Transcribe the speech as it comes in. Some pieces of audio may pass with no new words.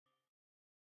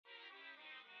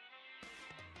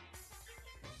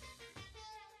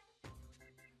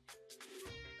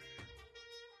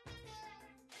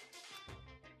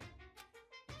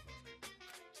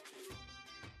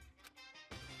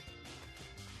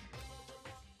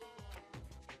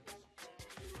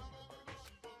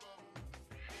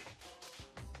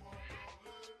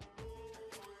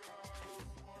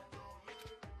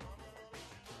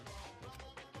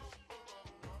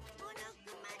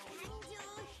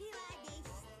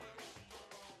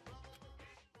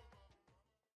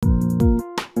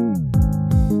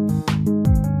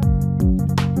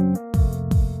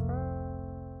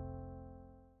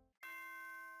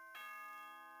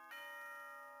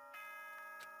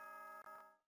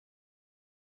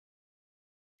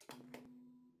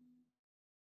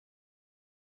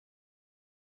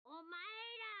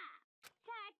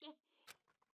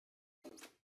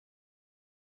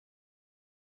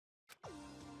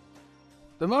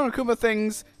The Monokuma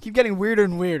things keep getting weirder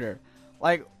and weirder.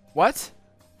 Like, what?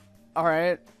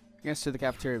 Alright. I guess to the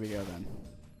cafeteria we go then.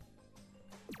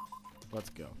 Let's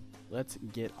go. Let's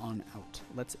get on out.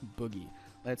 Let's boogie.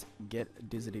 Let's get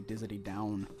dizzity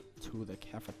down to the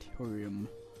cafeterium.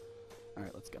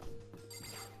 Alright, let's go.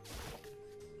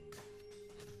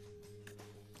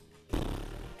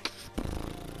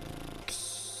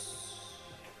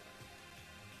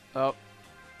 Oh.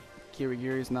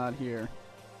 Kirigiri's not here.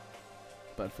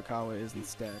 But Fukawa is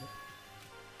instead.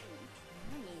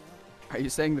 Are you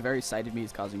saying the very sight of me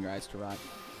is causing your eyes to rot?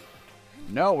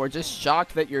 No, we're just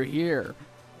shocked that you're here.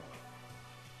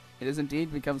 It has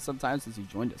indeed become some time since you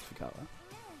joined us, Fukawa.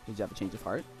 Did you have a change of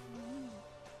heart?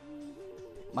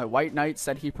 My white knight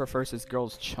said he prefers his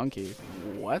girls chunky.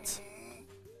 What?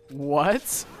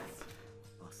 What?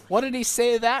 What did he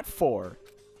say that for?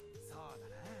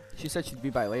 She said she'd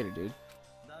be by later, dude.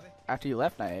 After you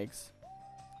left, Naegs.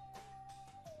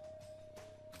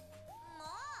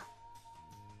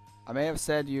 I may have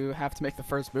said you have to make the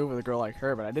first move with a girl like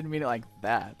her, but I didn't mean it like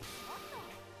that.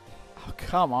 Oh,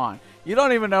 come on. You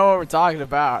don't even know what we're talking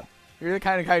about. You're the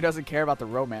kind of guy who doesn't care about the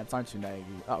romance, aren't you, Naegi?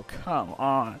 Oh, come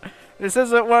on. This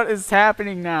isn't what is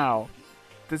happening now.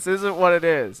 This isn't what it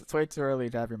is. It's way too early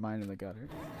to have your mind in the gutter.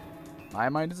 My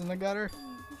mind is in the gutter?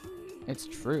 It's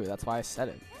true. That's why I said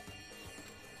it.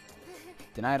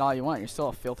 Deny it all you want. You're still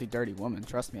a filthy, dirty woman.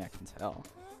 Trust me, I can tell.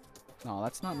 No,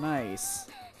 that's not nice.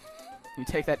 You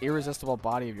take that irresistible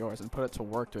body of yours and put it to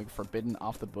work doing forbidden,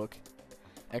 off-the-book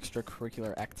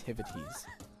extracurricular activities.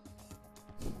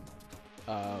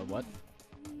 What?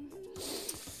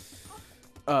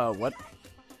 What?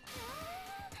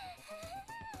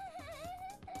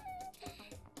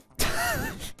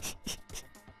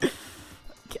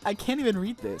 I can't even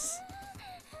read this.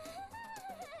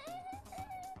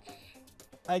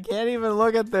 I can't even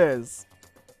look at this.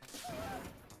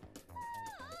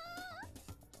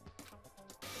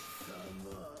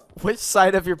 Which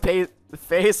side of your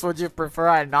face would you prefer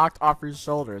I knocked off your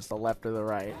shoulders, the left or the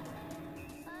right?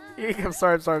 I'm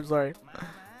sorry.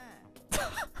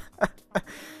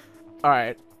 All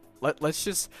right, let's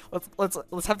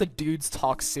have the dudes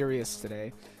talk serious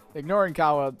today. Ignoring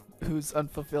Kawa, whose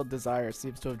unfulfilled desire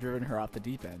seems to have driven her off the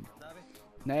deep end.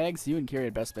 Nags, you and Kiri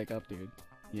had best make up, dude.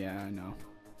 Yeah, I know.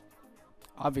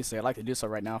 Obviously, I'd like to do so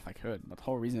right now if I could, but the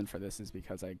whole reason for this is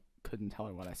because I couldn't tell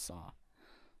her what I saw.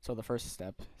 So the first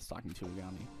step is talking to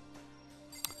Ugami.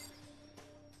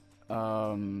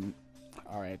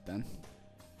 Alright then.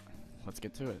 Let's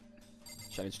get to it.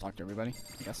 Should I just talk to everybody?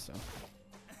 I guess so.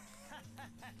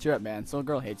 Cheer up, man. Some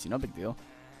girl hates you, no big deal.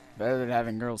 Better than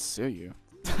having girls sue you.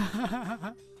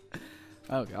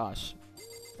 Oh gosh.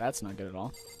 That's not good at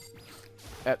all.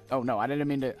 Oh no, I didn't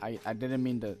mean to I didn't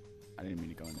mean to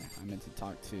go in there. I meant to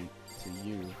talk to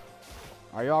you.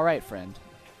 Are you alright, friend?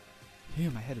 Phew,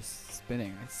 my head is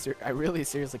spinning. I really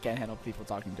seriously can't handle people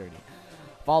talking dirty.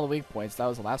 Of all the weak points, that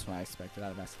was the last one I expected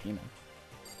out of Asakina.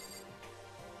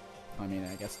 I mean,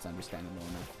 I guess it's understandable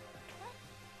enough.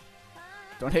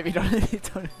 Don't hit me, don't hit me,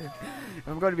 don't hit me. If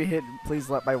I'm going to be hit, please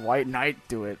let my white knight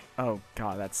do it. Oh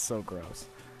god, that's so gross.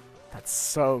 That's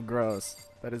so gross.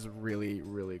 That is really,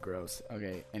 really gross.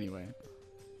 Okay, anyway.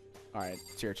 Alright,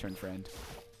 it's your turn, friend.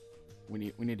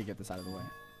 We need to get this out of the way.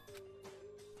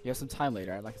 You have some time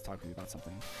later. I'd like to talk with you about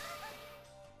something.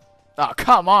 Oh,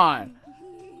 come on!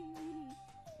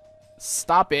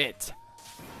 Stop it!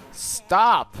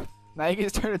 Stop!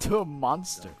 Naegi's turned into a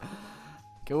monster.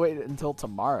 Go wait until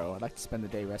tomorrow. I'd like to spend the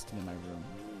day resting in my room.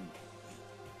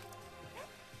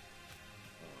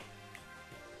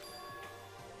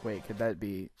 Wait, could that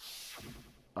be...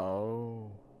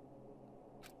 Oh...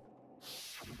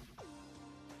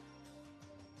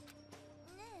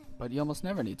 But you almost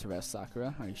never need to rest,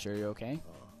 Sakura. Are you sure you're okay?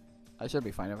 I should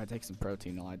be fine if I take some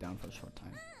protein and lie down for a short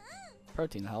time.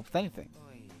 Protein will help with anything.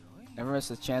 Never miss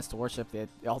a chance to worship the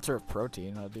altar of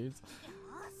protein, huh, dudes?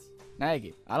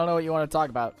 Naegi, I don't know what you want to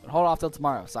talk about, but hold off till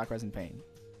tomorrow. Sakura's in pain.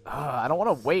 I don't want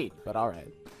to wait, but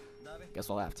alright. Guess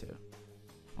we'll have to.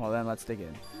 Well then, let's dig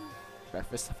in.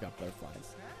 Breakfast, I've got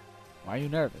butterflies. Why are you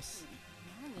nervous?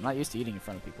 I'm not used to eating in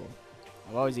front of people.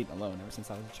 I've always eaten alone ever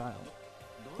since I was a child.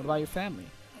 What about your family?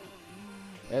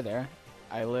 They're there.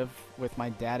 I live with my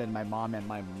dad and my mom and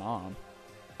my mom.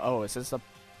 Oh, is this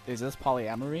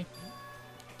polyamory?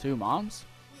 2 moms?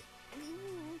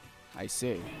 I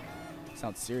see.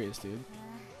 Sounds serious, dude.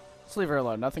 Just leave her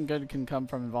alone. Nothing good can come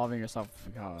from involving yourself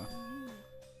with Fukawa.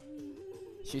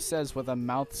 She says with a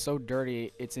mouth so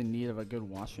dirty, it's in need of a good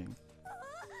washing.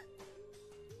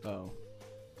 Oh.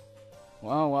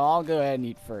 Well, I'll go ahead and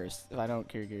eat first. If I don't,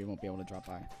 Kirigiri won't be able to drop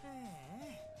by.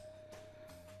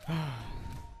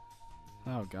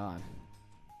 Oh god.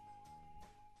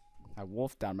 I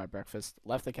wolfed down my breakfast,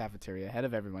 left the cafeteria ahead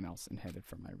of everyone else, and headed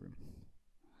for my room.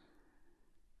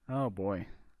 Oh boy.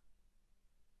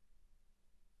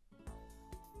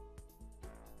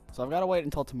 So I've got to wait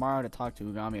until tomorrow to talk to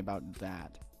Ugami about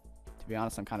that. To be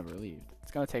honest, I'm kind of relieved.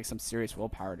 It's going to take some serious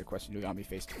willpower to question Ugami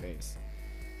face to face.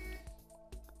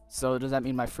 So does that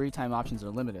mean my free time options are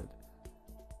limited?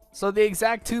 So the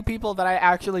exact two people that I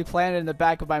actually planned in the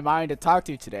back of my mind to talk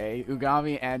to today,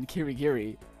 Ugami and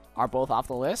Kirigiri, are both off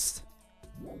the list?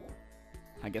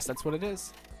 I guess that's what it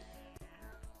is.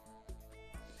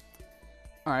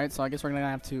 Alright, so I guess we're gonna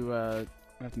have to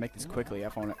make this quickly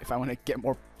if I want to get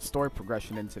more story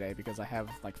progression in today, because I have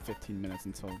like 15 minutes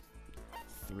until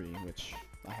 3, which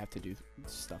I have to do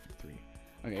stuff at 3.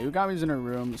 Okay, Ugami's in her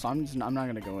room, so I'm not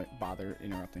gonna go bother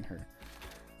interrupting her.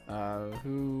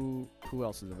 Who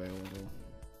else is available?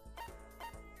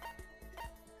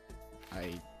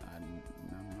 I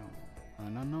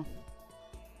don't know.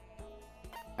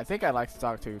 I think I'd like to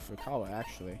talk to Fukawa,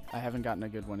 actually. I haven't gotten a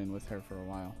good one in with her for a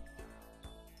while.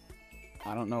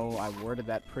 I don't know, I worded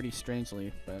that pretty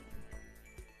strangely, but...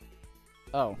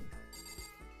 Oh.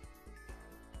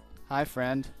 Hi,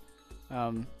 friend.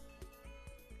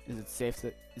 Is it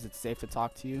safe to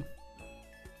talk to you?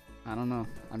 I don't know.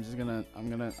 I'm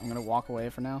gonna walk away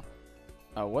for now.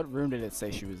 Oh, what room did it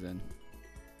say she was in?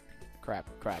 Crap.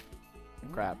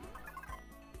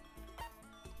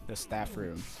 The staff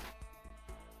room.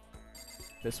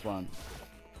 This one.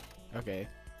 Okay.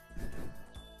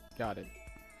 Got it.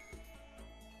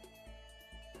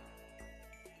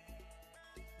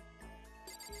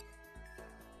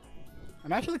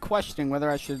 I'm actually questioning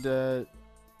whether I should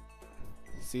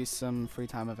see some free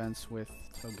time events with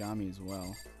Togami as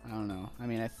well. I don't know. I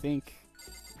mean, I think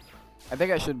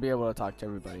I should be able to talk to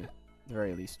everybody, at the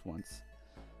very least once.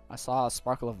 I saw a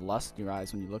sparkle of lust in your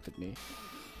eyes when you looked at me.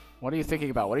 What are you thinking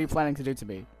about? What are you planning to do to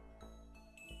me?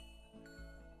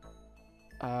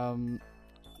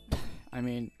 I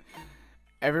mean,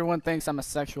 everyone thinks I'm a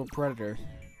sexual predator.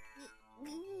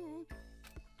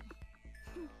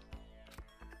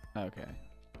 Okay.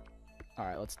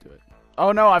 Alright, let's do it.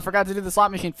 Oh no, I forgot to do the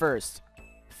slot machine first.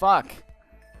 Fuck.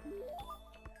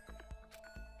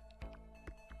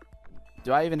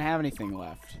 Do I even have anything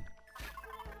left?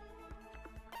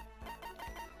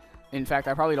 In fact,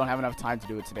 I probably don't have enough time to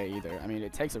do it today either. I mean,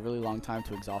 it takes a really long time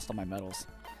to exhaust all my medals.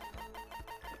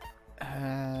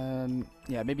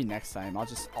 Yeah, maybe next time.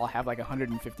 I'll have like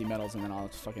 150 medals, and then I'll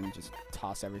fucking just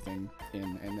toss everything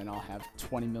in, and then I'll have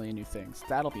 20 million new things.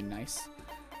 That'll be nice.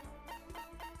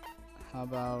 How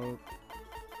about...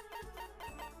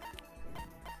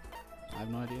 I have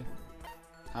no idea.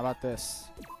 How about this?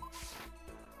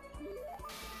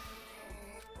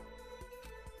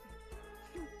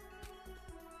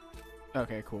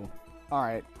 Okay, cool.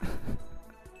 Alright.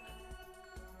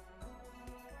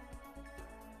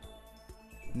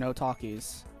 No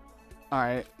talkies.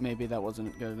 Alright, maybe that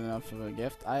wasn't good enough of a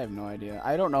gift. I have no idea.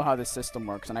 I don't know how this system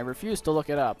works, and I refuse to look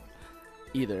it up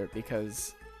either,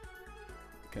 because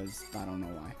I don't know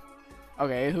why.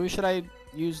 Okay, who should I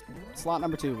use slot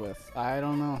number 2 with? I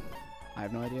don't know. I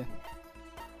have no idea.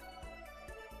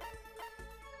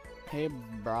 Hey,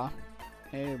 brah.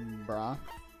 Hey, brah.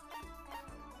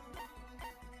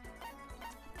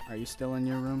 Are you still in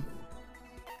your room?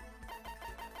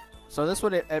 So this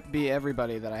would be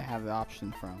everybody that I have the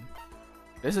option from.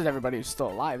 This is everybody who's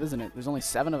still alive, isn't it? There's only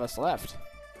 7 of us left.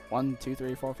 1, 2,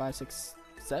 3, 4, 5, 6,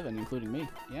 7, including me.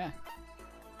 Yeah.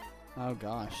 Oh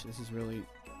gosh, this is really...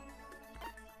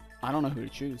 I don't know who to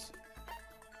choose.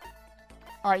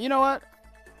 Alright, you know what?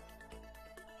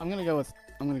 I'm gonna go with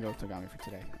Togami for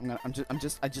today.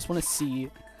 I just want to see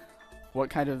what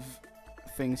kind of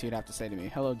things he'd have to say to me.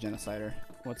 Hello, Genocider.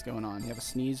 What's going on? You have a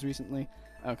sneeze recently?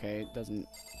 Okay, it doesn't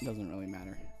really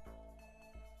matter.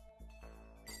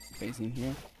 Facing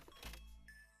here.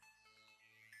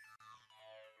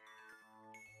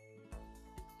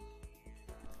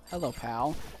 Hello,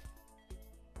 pal.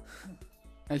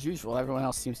 As usual, everyone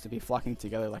else seems to be flocking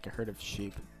together like a herd of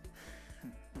sheep.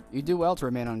 You do well to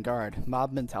remain on guard.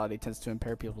 Mob mentality tends to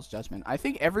impair people's judgment. I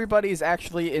think everybody's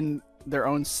actually in their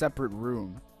own separate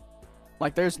room.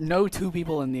 Like, there's no 2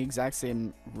 people in the exact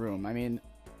same room. I mean,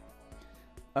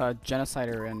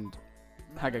 Genocider and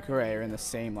Hagakure are in the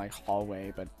same, like,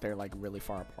 hallway, but they're, like, really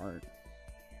far apart.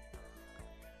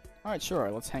 Alright, sure,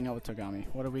 let's hang out with Togami.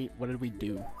 What did we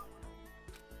do?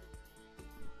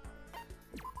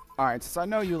 Alright, since I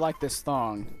know you like this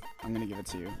thong, I'm gonna give it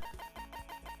to you.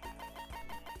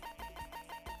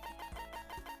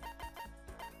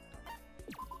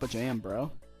 But jam,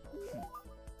 bro.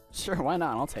 Sure, why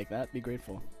not? I'll take that. Be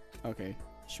grateful. Okay,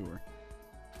 sure.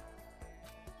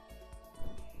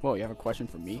 Whoa, you have a question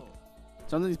for me?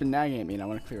 Something's been nagging at me and I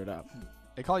want to clear it up.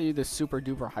 They call you the super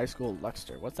duper high school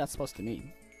Luxter. What's that supposed to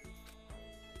mean?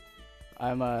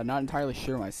 I'm not entirely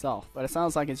sure myself, but it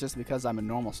sounds like it's just because I'm a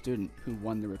normal student who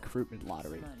won the recruitment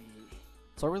lottery.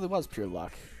 So it really was pure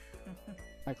luck.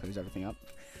 That clears everything up.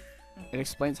 It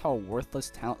explains how a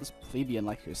worthless, talentless plebeian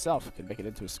like yourself could make it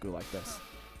into a school like this.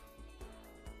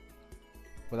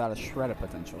 Without a shred of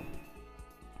potential.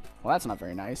 Well, that's not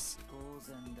very nice.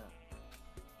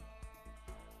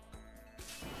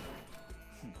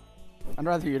 I'd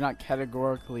rather you not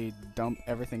categorically dump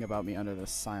everything about me under the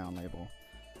Scion label.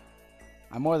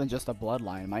 I'm more than just a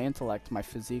bloodline. My intellect, my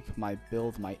physique, my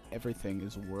build, my everything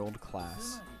is world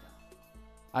class.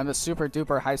 I'm a super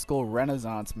duper high school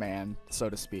renaissance man, so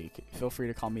to speak. Feel free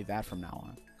to call me that from now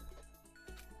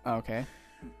on. Okay.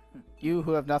 You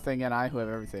who have nothing and I who have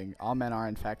everything. All men are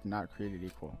in fact not created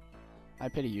equal. I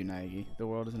pity you, Naegi. The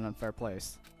world is an unfair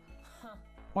place.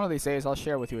 One of these days I'll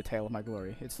share with you a tale of my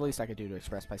glory. It's the least I could do to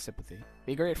express my sympathy.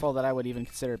 Be grateful that I would even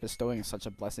consider bestowing such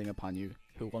a blessing upon you,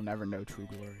 who will never know true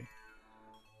glory.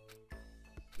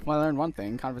 Well, I learned one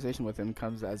thing. Conversation with him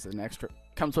comes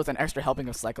with an extra helping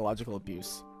of psychological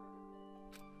abuse.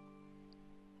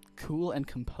 Cool and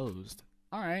composed.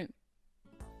 Alright.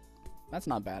 That's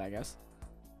not bad, I guess.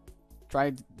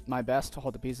 Tried my best to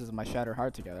hold the pieces of my shattered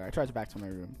heart together. I tried back to my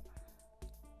room.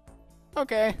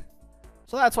 Okay.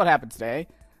 So that's what happened today.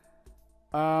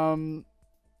 Alright,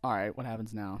 what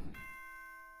happens now?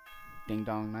 Ding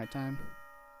dong, nighttime.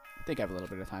 I think I have a little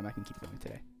bit of time. I can keep going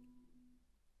today.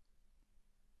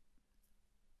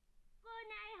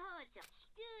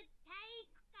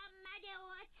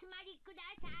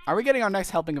 Are we getting our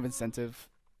next helping of incentive?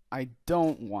 I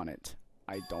don't want it.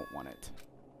 I don't want it.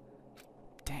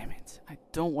 Damn it. I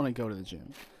don't want to go to the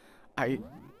gym. I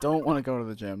don't want to go to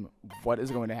the gym. What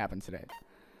is going to happen today?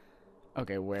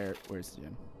 Okay, where's the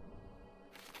gym?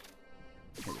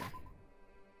 Here we go.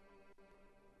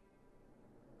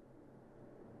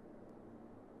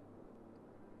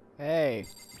 Hey.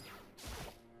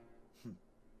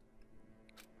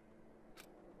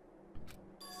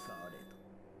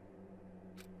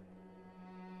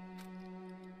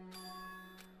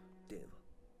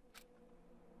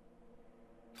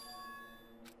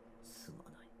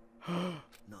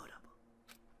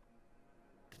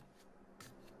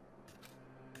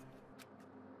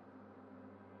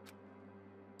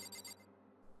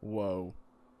 Whoa.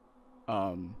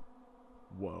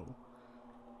 Whoa.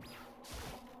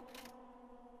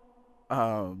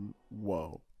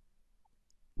 Whoa.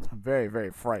 I'm very,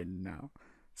 very frightened now.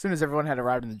 As soon as everyone had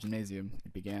arrived in the gymnasium,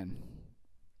 it began.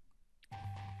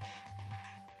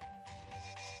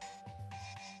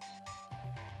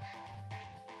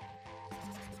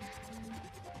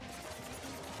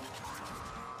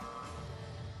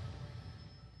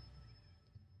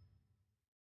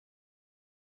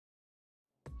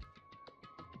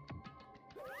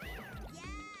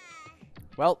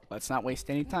 Well, let's not waste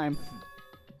any time.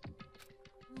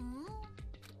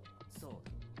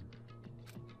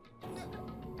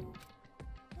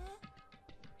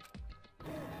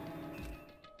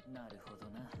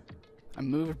 I'm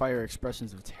moved by your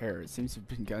expressions of terror. It seems you've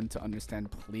begun to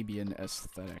understand plebeian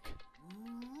aesthetic.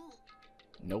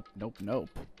 Nope, nope, nope.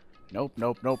 Nope,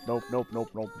 nope, nope, nope, nope, nope,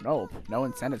 nope, nope. No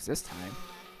incentives this time.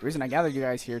 The reason I gathered you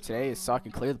guys here today is so I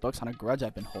can clear the books on a grudge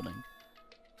I've been holding.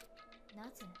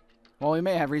 Well, we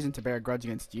may have reason to bear a grudge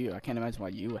against you. I can't imagine why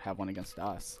you would have one against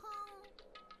us.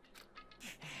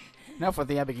 Enough with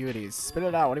the ambiguities. Spit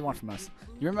it out. What do you want from us?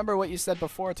 You remember what you said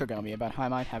before, Togami, about how I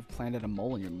might have planted a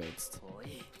mole in your midst.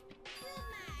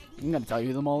 I'm gonna tell you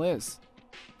who the mole is.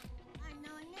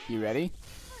 You ready?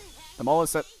 The mole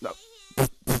is set. No.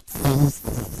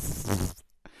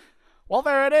 Well,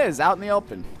 there it is, out in the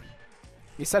open.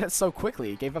 He said it so quickly.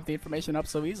 He gave up the information up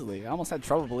so easily. I almost had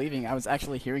trouble believing I was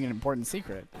actually hearing an important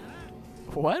secret.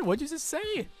 What? What'd you just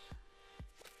say?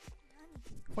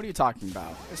 What are you talking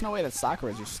about? There's no way that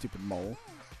Sakura is your stupid mole.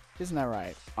 Isn't that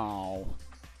right? Oh.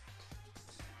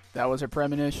 That was her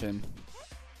premonition.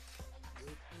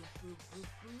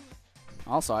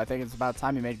 Also, I think it's about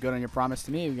time you made good on your promise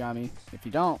to me, Ugami. If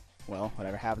you don't, well,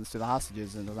 whatever happens to the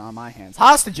hostages is on my hands.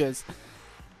 Hostages!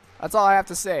 That's all I have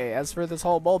to say. As for this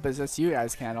whole mole business, you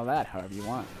guys can handle that however you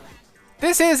want.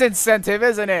 This is incentive,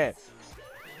 isn't it?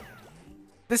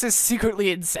 This is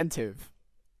secretly incentive.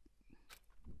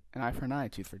 An eye for an eye,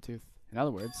 tooth for tooth. In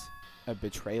other words, a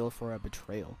betrayal for a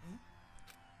betrayal.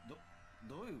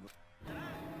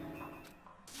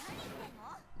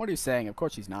 What are you saying? Of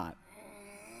course she's not.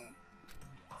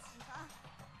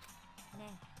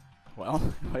 Well,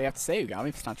 what do you have to say, Ugami?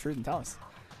 If it's not true, then tell us.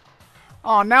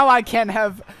 Oh, now I can't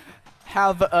have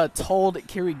have told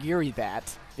Kirigiri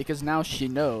that, because now she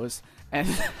knows, and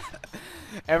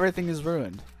everything is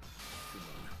ruined.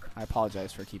 I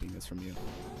apologize for keeping this from you.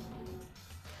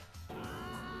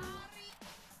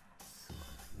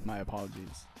 My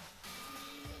apologies.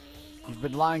 You've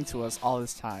been lying to us all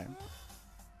this time.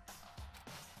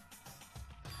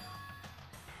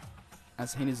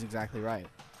 Asahina's exactly right.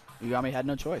 Ugami had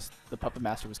no choice. The puppet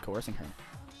master was coercing her.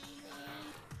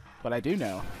 But I do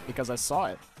know, because I saw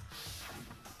it.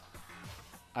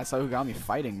 I saw Ugami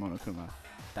fighting Monokuma.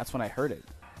 That's when I heard it.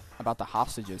 About the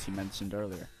hostages he mentioned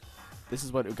earlier. This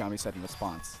is what Ugami said in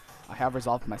response. I have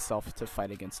resolved myself to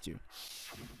fight against you.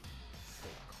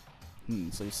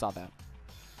 So you saw that.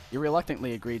 You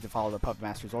reluctantly agreed to follow the puppet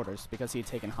master's orders because he had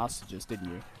taken hostages, didn't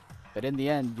you? But in the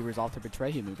end, you resolved to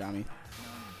betray him, Ugami.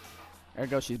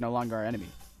 Ergo, she's no longer our enemy.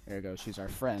 Ergo, she's our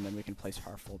friend, and we can place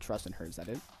our full trust in her. Is that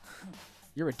it?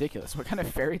 You're ridiculous. What kind of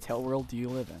fairy tale world do you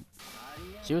live in?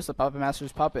 She was the puppet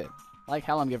master's puppet. Like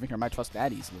hell I'm giving her my trust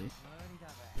that easily.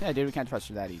 Yeah, dude, we can't trust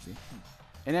her that easy.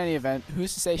 In any event,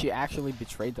 who's to say she actually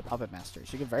betrayed the puppet master?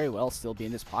 She could very well still be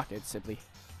in his pocket,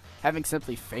 having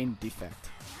simply feigned defect.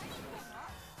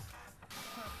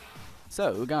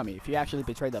 So, Ugami, if you actually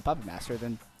betrayed the puppet master,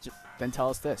 then tell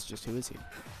us this. Just who is he?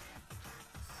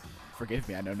 Forgive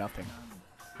me, I know nothing.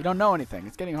 You don't know anything.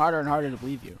 It's getting harder and harder to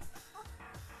believe you.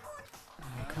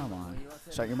 Oh, come on.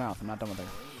 Shut your mouth. I'm not done with her.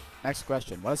 Next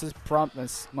question. What is this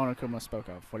promise Monokuma spoke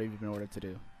of? What have you been ordered to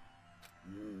do?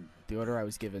 The order I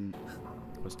was given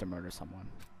was to murder someone.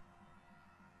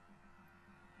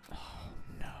 Oh,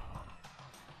 no.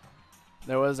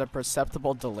 There was a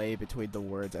perceptible delay between the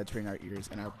words entering our ears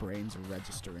and our brains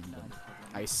registering them.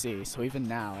 I see. So even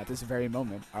now, at this very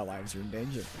moment, our lives are in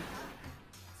danger.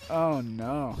 Oh,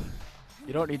 no.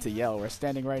 You don't need to yell. We're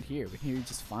standing right here. We can hear you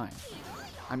just fine.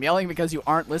 I'm yelling because you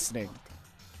aren't listening.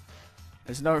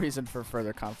 There's no reason for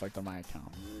further conflict on my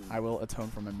account. I will atone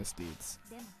for my misdeeds.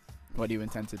 What do you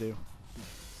intend to do?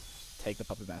 Take the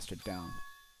puppet master down.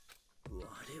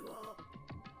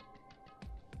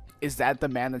 Is that the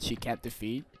man that she can't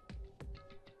defeat?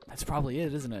 That's probably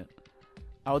it, isn't it?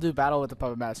 I will do battle with the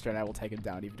puppet master and I will take him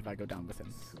down even if I go down with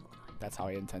him. That's how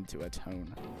I intend to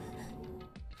atone.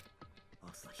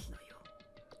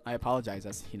 I apologize,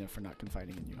 Asahina, for not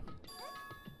confiding in you.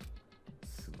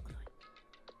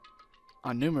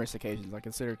 On numerous occasions, I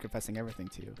considered confessing everything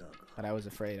to you, but I was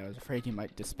afraid. I was afraid you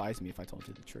might despise me if I told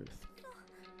you the truth.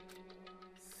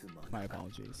 My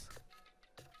apologies.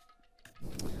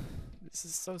 This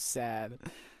is so sad.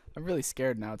 I'm really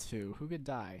scared now, too. Who could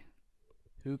die?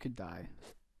 Who could die?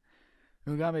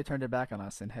 Ugami turned her back on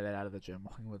us and headed out of the gym,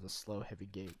 walking with a slow, heavy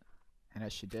gait. And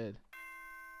as she did,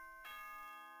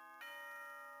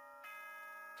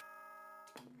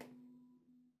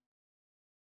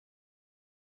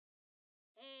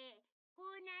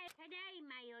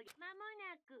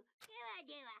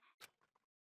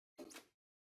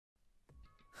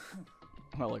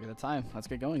 well, look at the time. Let's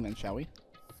get going then, shall we?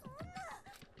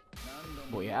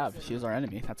 Well, we have. She is our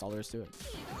enemy. That's all there is to it.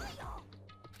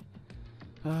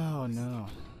 Oh, no.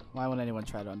 Why would anyone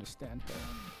try to understand her?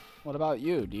 What about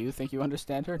you? Do you think you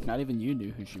understand her? Not even you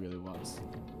knew who she really was.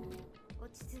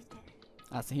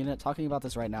 Asahina, talking about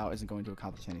this right now isn't going to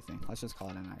accomplish anything. Let's just call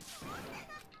it a night.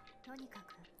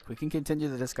 We can continue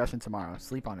the discussion tomorrow.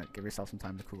 Sleep on it. Give yourself some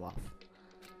time to cool off.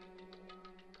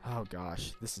 Oh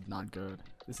gosh, this is not good.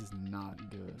 This is not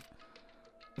good.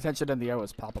 The tension in the air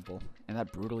was palpable, and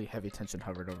that brutally heavy tension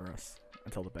hovered over us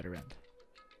until the bitter end.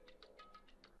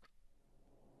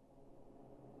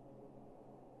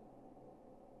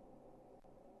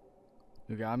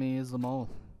 Ugami is the mole.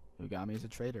 Ugami is a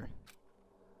traitor.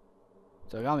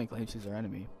 So Ugami claims she's our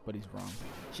enemy, but he's wrong.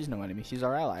 She's no enemy. She's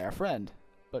our ally, our friend.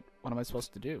 But what am I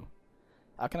supposed to do?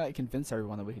 How can I convince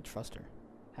everyone that we can trust her?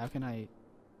 How can I...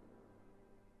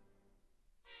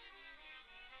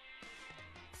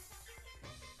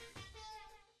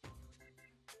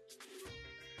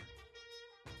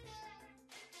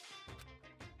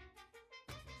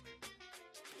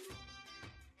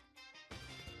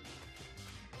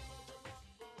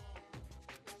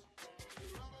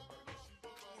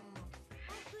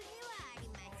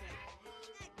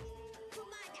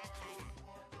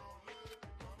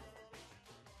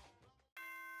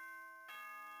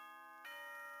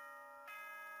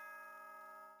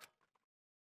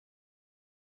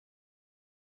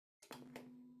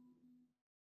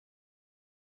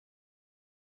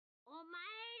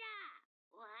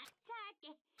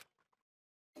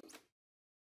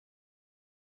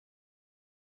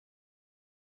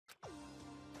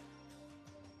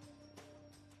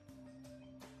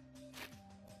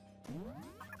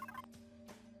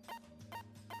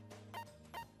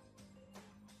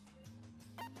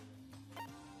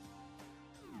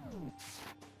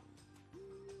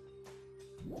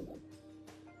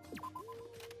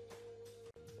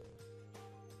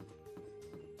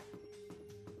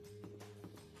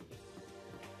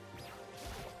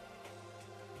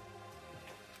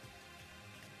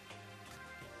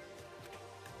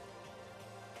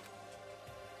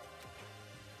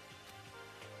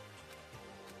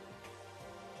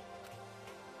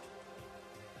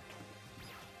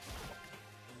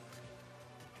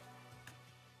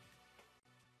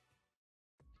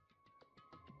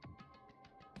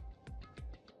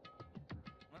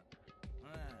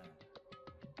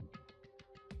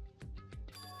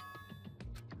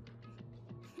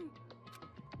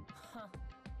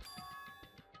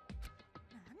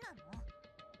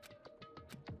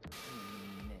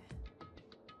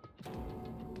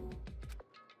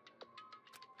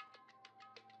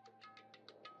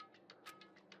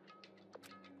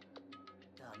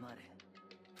 黙れ。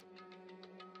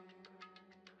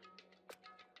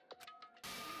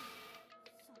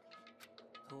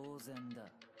当然だ。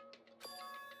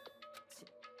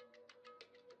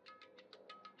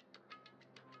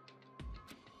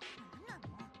何なの？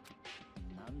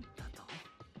なんだと？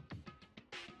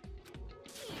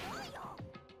ひどいよ。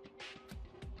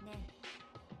ねえ。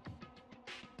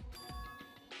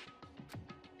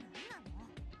何なの？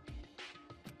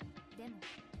でも。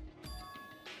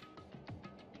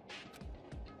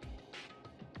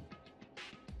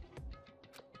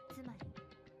つまり。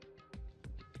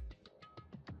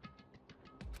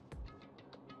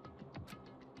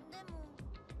でも。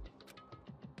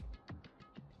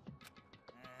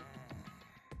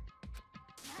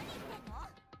何言ってんの？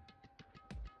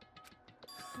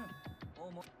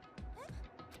おも。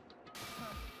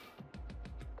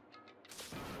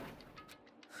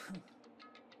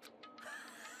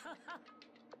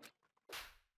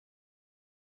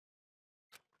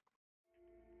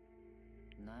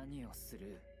何をす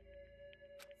る？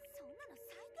そんなの最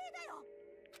低だよ。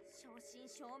正真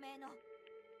正銘の。そ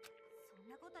ん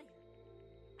なこと言う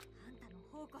あんたの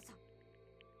方こそ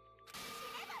死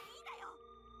ねばいいんだよ。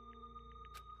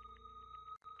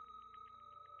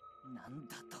なん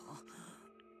だと？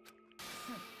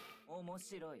面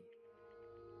白い。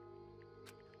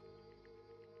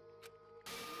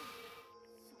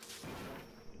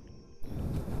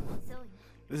そうよ。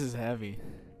 This is heavy.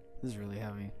 This is really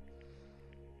heavy.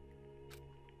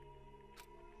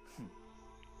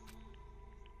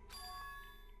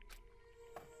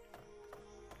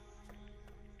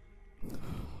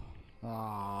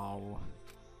 Oh,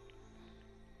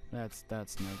 that's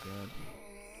no good.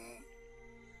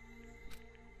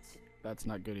 That's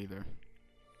not good either.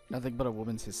 Nothing but a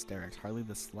woman's hysterics, hardly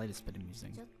the slightest bit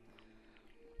amusing.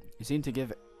 You seem to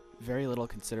give very little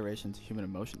consideration to human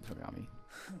emotion, Togami.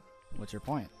 What's your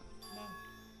point?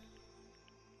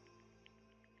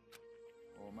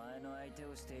 お前の相手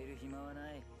をしている暇はな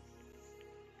い。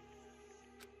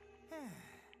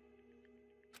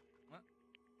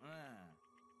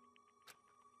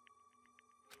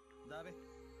だべ。